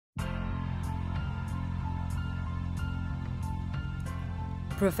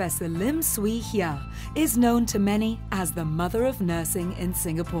Professor Lim Swee Hia is known to many as the mother of nursing in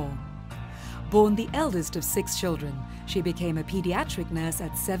Singapore. Born the eldest of 6 children, she became a pediatric nurse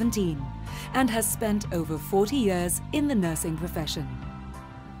at 17 and has spent over 40 years in the nursing profession.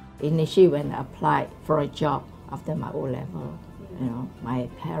 Initially, when I applied for a job after my O-level, my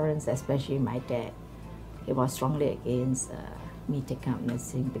parents, especially my dad, he was strongly against me taking up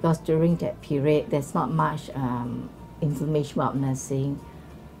nursing, because during that period, there's not much information about nursing.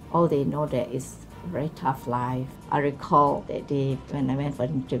 All they know that it's a very tough life. I recall that day when I went for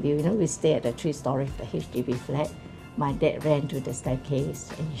an interview, we stay at a 3-story HDB flat. My dad ran to the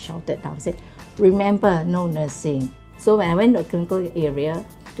staircase and he shouted down, he said, "Remember, no nursing." So when I went to the clinical area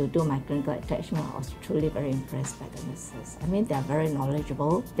to do my clinical attachment, I was truly very impressed by the nurses. They're very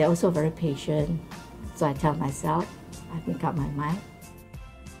knowledgeable. They're also very patient. So I tell myself, I make up my mind.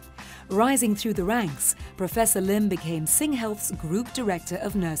 Rising through the ranks, Professor Lim became SingHealth's Group Director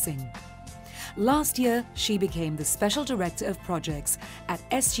of Nursing. Last year, she became the Special Director of Projects at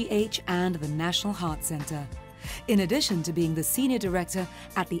SGH and the National Heart Centre, in addition to being the Senior Director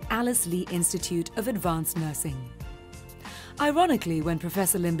at the Alice Lee Institute of Advanced Nursing. Ironically, when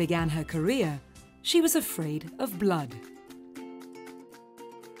Professor Lim began her career, she was afraid of blood.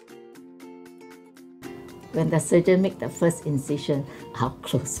 When the surgeon made the first incision, I'll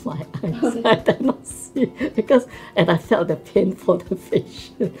close my eyes. I did not see and I felt the pain for the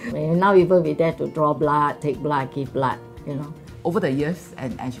patient. Now even we're there to draw blood, take blood, give blood, Over the years,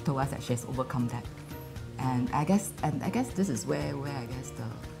 and she told us that she has overcome that. And I guess this is where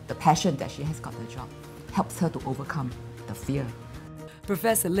the passion that she has got the job helps her to overcome the fear.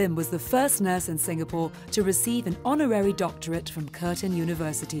 Professor Lim was the first nurse in Singapore to receive an honorary doctorate from Curtin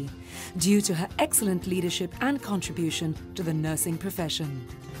University due to her excellent leadership and contribution to the nursing profession.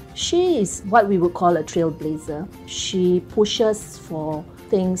 She is what we would call a trailblazer. She pushes for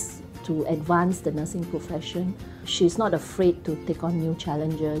things to advance the nursing profession. She's not afraid to take on new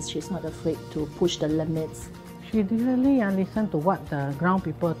challenges. She's not afraid to push the limits. She really listens to what the ground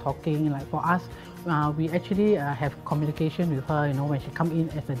people are talking. Like for us, we actually have communication with her, when she comes in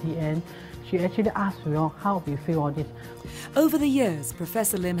as a DN. She actually asks, how we feel all this. Over the years,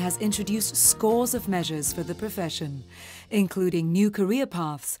 Professor Lim has introduced scores of measures for the profession, including new career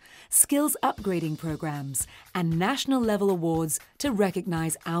paths, skills upgrading programs, and national-level awards to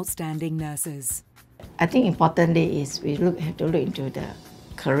recognize outstanding nurses. I think importantly is we have to look into the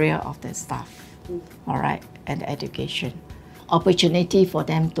career of the staff, all right, and the education. Opportunity for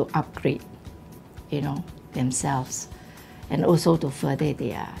them to upgrade, themselves, and also to further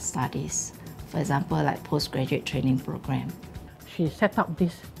their studies. For example, like postgraduate training program. She set up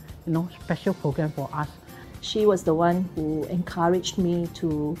this, special program for us. She was the one who encouraged me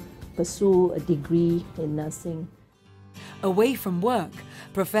to pursue a degree in nursing. Away from work,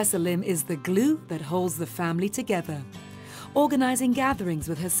 Professor Lim is the glue that holds the family together, organizing gatherings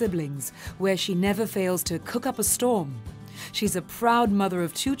with her siblings, where she never fails to cook up a storm. She's a proud mother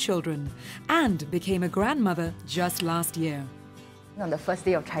of 2 children and became a grandmother just last year. On the first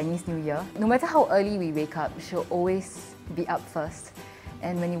day of Chinese New Year, no matter how early we wake up, she'll always be up first.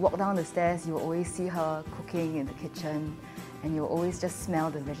 And when you walk down the stairs, you'll always see her cooking in the kitchen, and you'll always just smell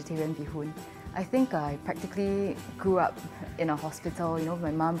the vegetarian bihun. I think I practically grew up in a hospital,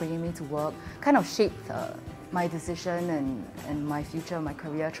 my mom bringing me to work, kind of shaped my decision and my future, my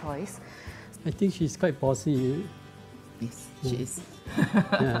career choice. I think she's quite bossy. Yes, she is.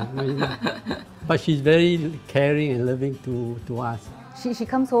 But she's very caring and loving to us. She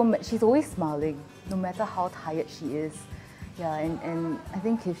comes home, she's always smiling, no matter how tired she is. Yeah, and I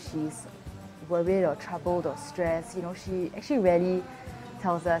think if she's worried or troubled or stressed, she actually rarely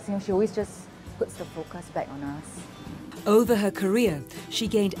tells us. She always just puts the focus back on us. Over her career, she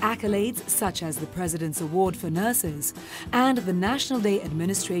gained accolades such as the President's Award for Nurses and the National Day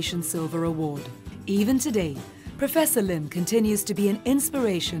Administration Silver Award. Even today, Professor Lim continues to be an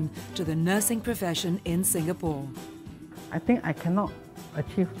inspiration to the nursing profession in Singapore. I think I cannot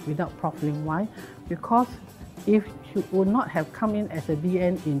achieve without Prof. Lim. Why? Because if she would not have come in as a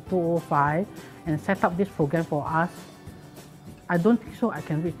DN in 2005 and set up this program for us, I don't think so I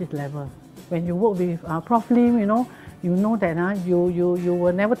can reach this level. When you work with Prof. Lim, you know that you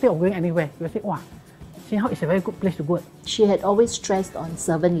will never think of going anywhere. You will say, wow, SingHealth is a very good place to go. She had always stressed on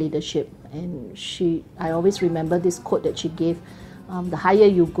servant leadership, and I always remember this quote that she gave, the higher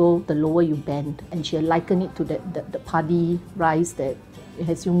you go, the lower you bend. And she likened it to the paddy rice, that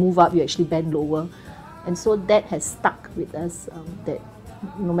as you move up, you actually bend lower. And so that has stuck with us, that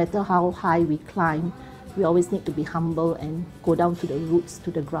no matter how high we climb, we always need to be humble and go down to the roots,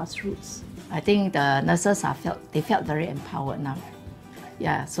 to the grassroots. I think the nurses felt very empowered now.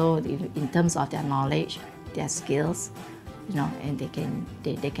 Yeah, so in terms of their knowledge, their skills, you know, and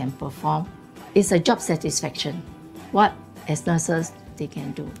they can perform. It's a job satisfaction. What as nurses they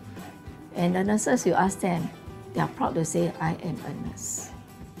can do. And the nurses, you ask them, they are proud to say, I am a nurse.